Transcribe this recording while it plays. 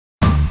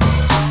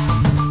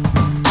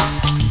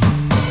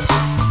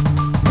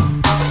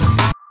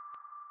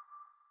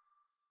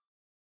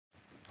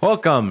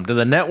Welcome to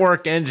the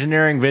Network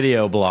Engineering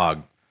Video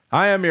Blog.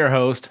 I am your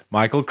host,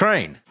 Michael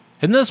Crane.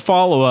 In this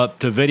follow-up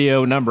to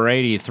video number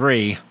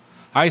 83,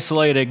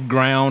 Isolated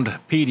Ground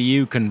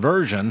PDU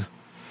Conversion,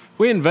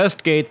 we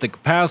investigate the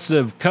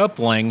capacitive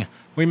coupling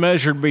we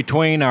measured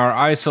between our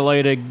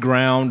isolated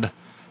ground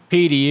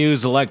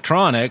PDU's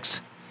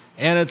electronics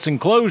and its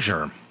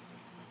enclosure.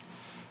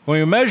 When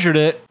we measured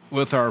it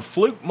with our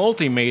Fluke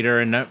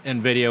multimeter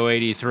in video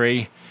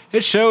 83,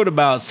 it showed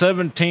about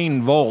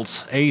 17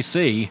 volts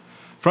AC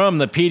from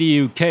the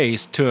PDU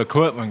case to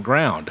equipment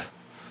ground.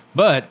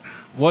 But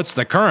what's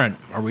the current?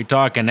 Are we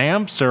talking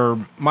amps or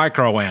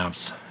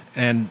microamps?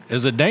 And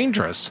is it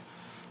dangerous?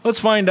 Let's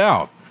find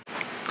out.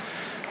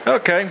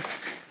 Okay,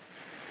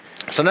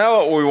 so now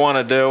what we want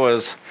to do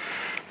is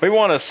we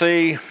want to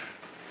see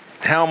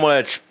how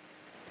much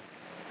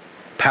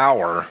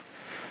power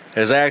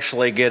is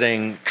actually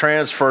getting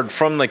transferred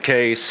from the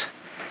case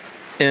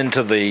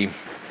into the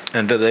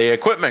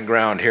equipment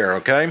ground here,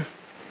 okay?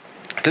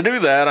 To do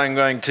that, I'm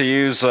going to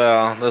use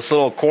this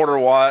little 1/4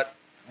 watt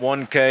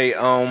 1K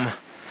ohm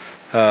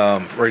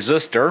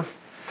resistor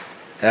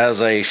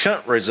as a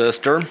shunt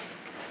resistor,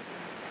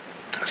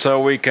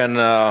 so we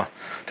can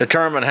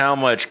determine how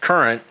much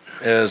current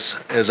is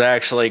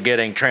actually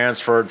getting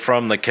transferred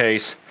from the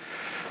case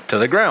to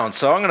the ground.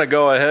 So I'm going to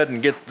go ahead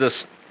and get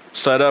this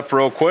set up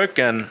real quick,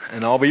 and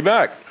I'll be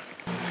back.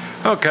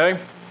 Okay,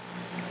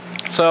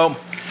 so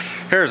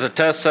here's a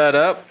test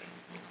setup.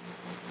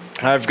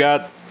 I've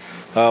got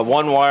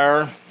one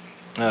wire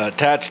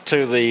attached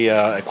to the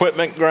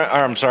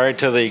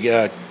to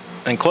the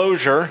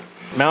enclosure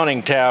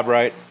mounting tab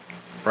right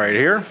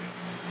here.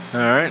 All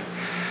right,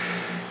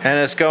 and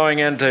it's going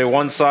into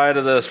one side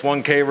of this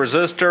 1K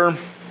resistor.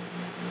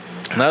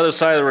 The other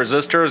side of the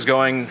resistor is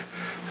going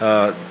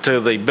to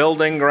the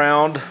building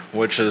ground,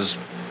 which is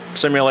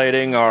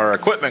simulating our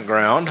equipment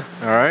ground.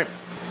 All right,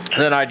 and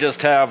then I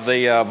just have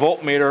the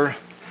voltmeter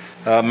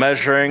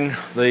measuring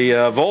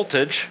the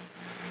voltage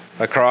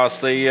across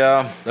the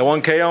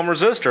 1K ohm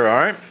resistor. All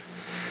right,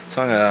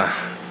 so I'm gonna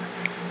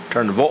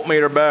turn the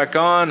voltmeter back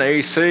on,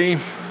 AC,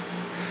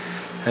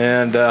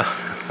 and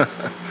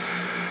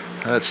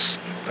let's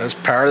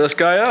power this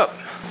guy up.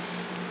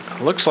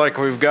 Looks like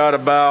we've got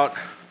about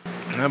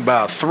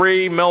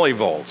 3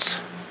 millivolts.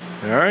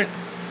 All right.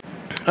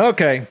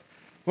 Okay.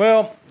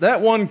 Well,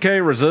 that 1K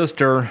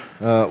resistor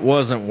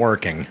wasn't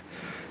working.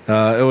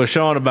 It was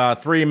showing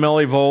about 3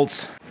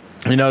 millivolts.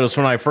 You notice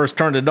when I first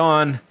turned it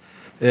on,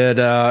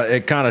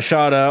 it kind of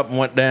shot up and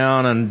went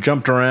down and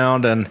jumped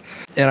around, and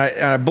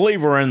I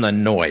believe we're in the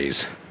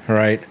noise,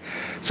 right?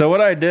 So what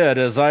I did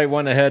is I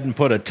went ahead and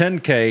put a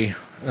 10K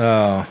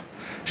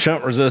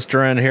shunt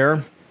resistor in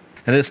here,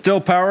 and it's still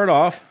powered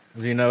off,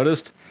 as you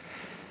noticed.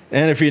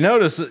 And if you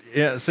notice,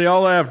 yeah, see,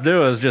 all I have to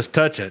do is just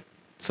touch it.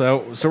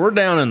 So we're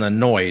down in the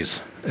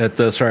noise at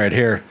this right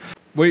here.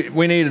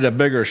 We needed a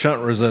bigger shunt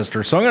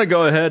resistor, so I'm going to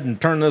go ahead and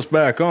turn this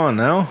back on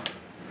now.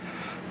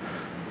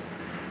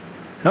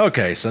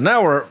 Okay, so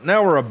now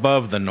we're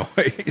above the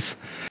noise.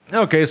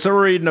 Okay, so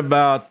we're reading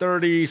about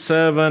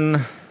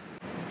 37.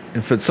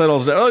 If it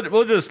settles down,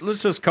 let's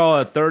just call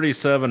it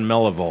 37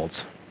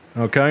 millivolts.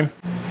 Okay,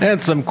 and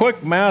some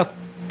quick math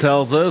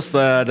tells us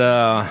that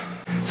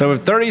so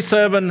if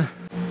 37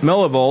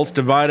 millivolts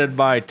divided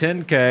by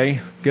 10K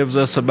gives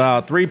us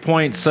about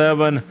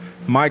 3.7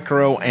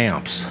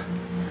 microamps.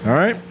 All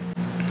right,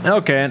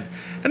 okay,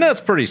 and that's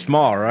pretty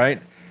small,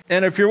 right?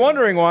 And if you're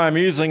wondering why I'm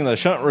using the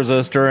shunt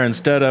resistor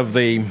instead of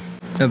the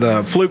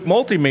Fluke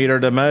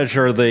multimeter to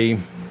measure the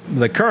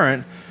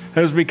current,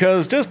 is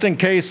because just in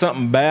case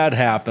something bad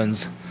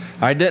happens,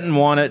 I didn't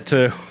want it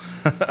to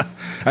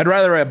I'd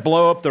rather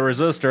blow up the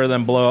resistor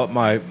than blow up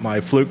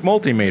my Fluke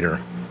multimeter.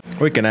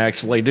 We can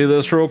actually do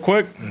this real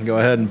quick. Go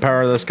ahead and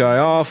power this guy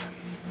off.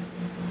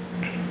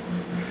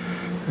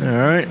 All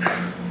right,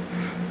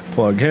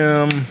 plug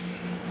him,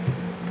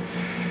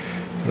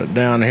 put it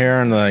down here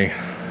in the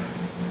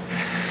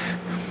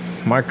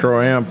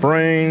microamp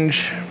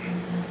range.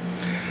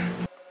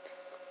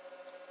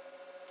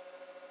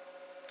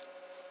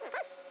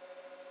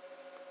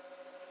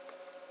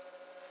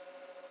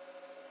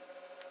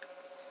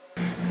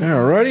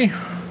 Alrighty,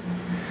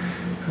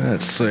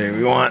 let's see,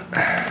 we want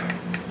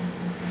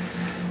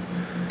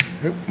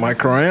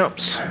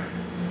microamps.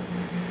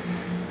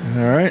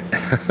 All right,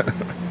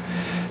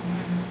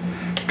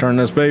 turn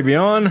this baby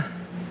on,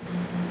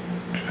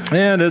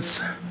 and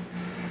it's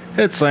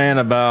saying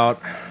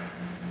about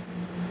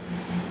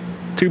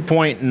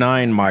 2.9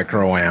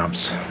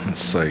 microamps.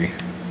 Let's see.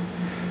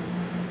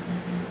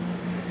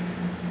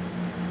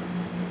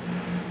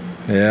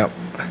 Yep.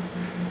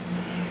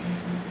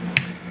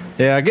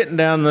 Yeah, getting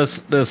down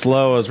this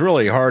low is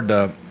really hard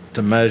to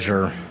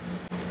measure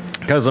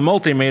because the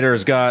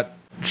multimeter's got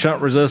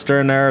shunt resistor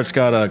in there. It's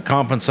got to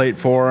compensate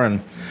for,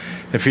 and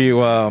if you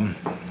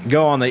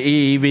go on the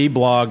EEV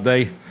blog,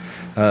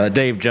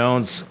 Dave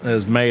Jones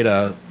has made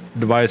a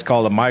device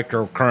called a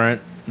microcurrent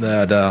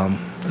that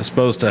is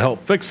supposed to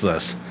help fix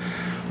this.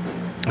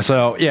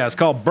 So yeah, it's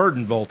called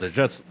burden voltage.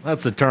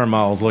 That's the term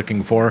I was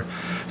looking for.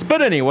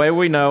 But anyway,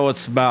 we know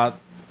it's about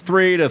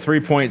 3 to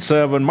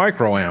 3.7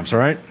 microamps,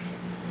 right?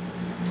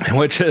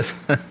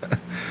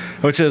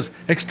 Which is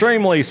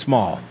extremely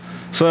small.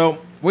 So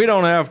we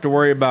don't have to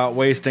worry about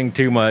wasting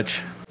too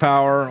much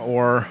power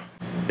or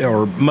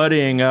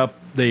muddying up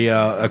the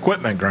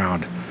equipment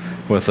ground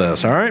with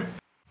this, all right?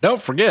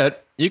 Don't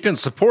forget, you can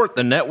support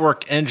the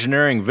Network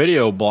Engineering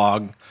video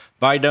blog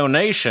by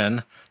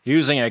donation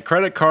using a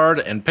credit card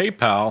and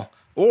PayPal,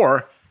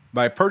 or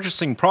by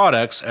purchasing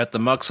products at the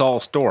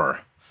Muxall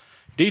store.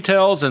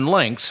 Details and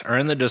links are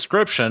in the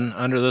description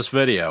under this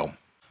video.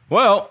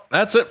 Well,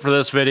 that's it for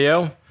this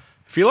video.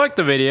 If you like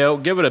the video,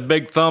 give it a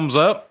big thumbs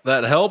up,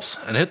 that helps,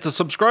 and hit the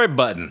subscribe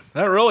button.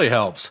 That really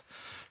helps.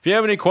 If you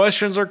have any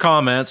questions or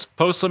comments,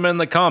 post them in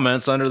the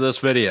comments under this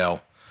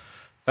video.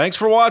 Thanks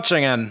for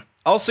watching, and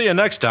I'll see you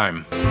next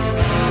time.